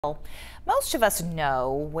Most of us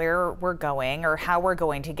know where we're going or how we're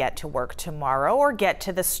going to get to work tomorrow or get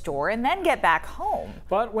to the store and then get back home.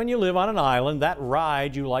 But when you live on an island, that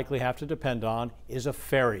ride you likely have to depend on is a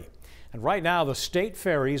ferry. And right now, the state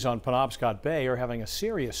ferries on Penobscot Bay are having a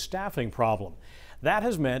serious staffing problem. That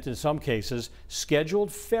has meant, in some cases,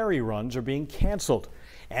 scheduled ferry runs are being canceled.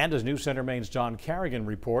 And as News Center Maine's John Carrigan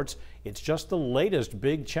reports, it's just the latest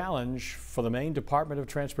big challenge for the Maine Department of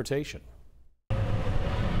Transportation.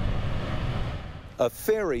 A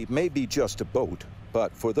ferry may be just a boat,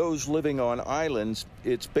 but for those living on islands,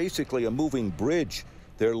 it's basically a moving bridge,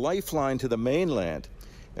 their lifeline to the mainland.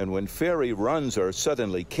 And when ferry runs are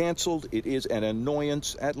suddenly canceled, it is an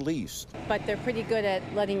annoyance at least. But they're pretty good at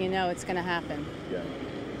letting you know it's going to happen. Yeah.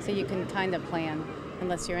 So you can kind of plan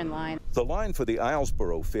unless you're in line. The line for the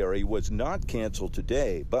Islesboro ferry was not canceled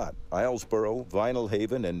today, but Islesboro, Vinyl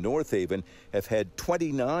Haven, and North Haven have had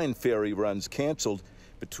 29 ferry runs canceled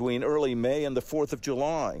between early May and the 4th of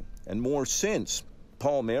July, and more since.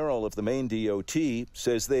 Paul Merrill of the Maine DOT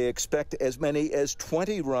says they expect as many as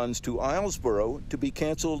 20 runs to Islesboro to be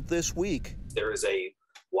canceled this week. There is a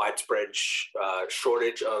widespread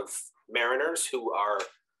shortage of mariners who are,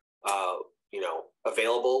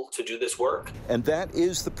 available to do this work. And that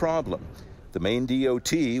is the problem. The Maine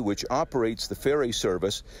DOT, which operates the ferry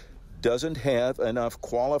service, doesn't have enough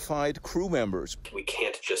qualified crew members. We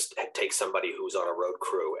can't just take somebody who's on a road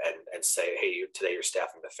crew and say, hey, today you're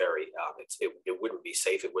staffing the ferry. It wouldn't be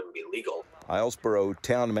safe. It wouldn't be legal. Islesboro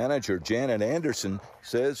Town Manager Janet Anderson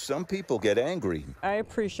says some people get angry. I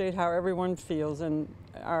appreciate how everyone feels and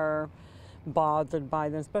are bothered by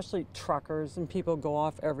them, especially truckers and people go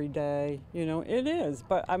off every day. You know, it is.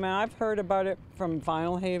 But I mean, I've heard about it from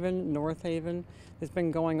Vinyl Haven, North Haven. It's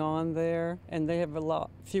been going on there, and they have a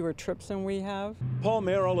lot fewer trips than we have. Paul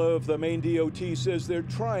Merrill of the Maine DOT says they're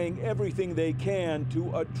trying everything they can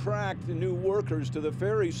to attract new workers to the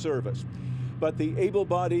ferry service. But the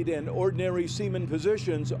able-bodied and ordinary seaman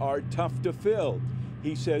positions are tough to fill.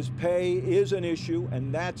 He says pay is an issue,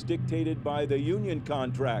 and that's dictated by the union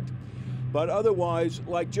contract. But otherwise,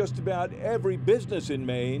 like just about every business in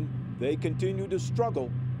Maine, they continue to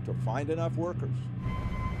struggle to find enough workers.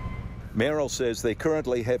 Merrill says they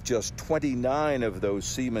currently have just 29 of those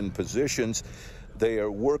seaman positions. They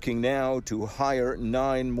are working now to hire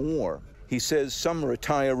 9 more. He says some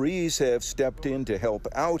retirees have stepped in to help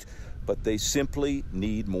out, but they simply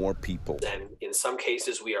need more people. And in some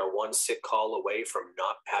cases, we are one sick call away from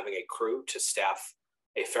not having a crew to staff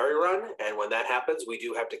a ferry run, and when that happens, we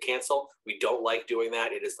do have to cancel. We don't like doing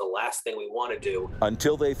that. It is the last thing we want to do.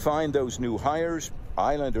 Until they find those new hires,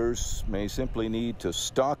 islanders may simply need to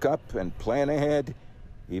stock up and plan ahead,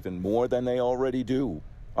 even more than they already do.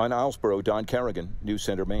 On Islesboro, Don Carrigan, News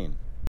Center, Maine.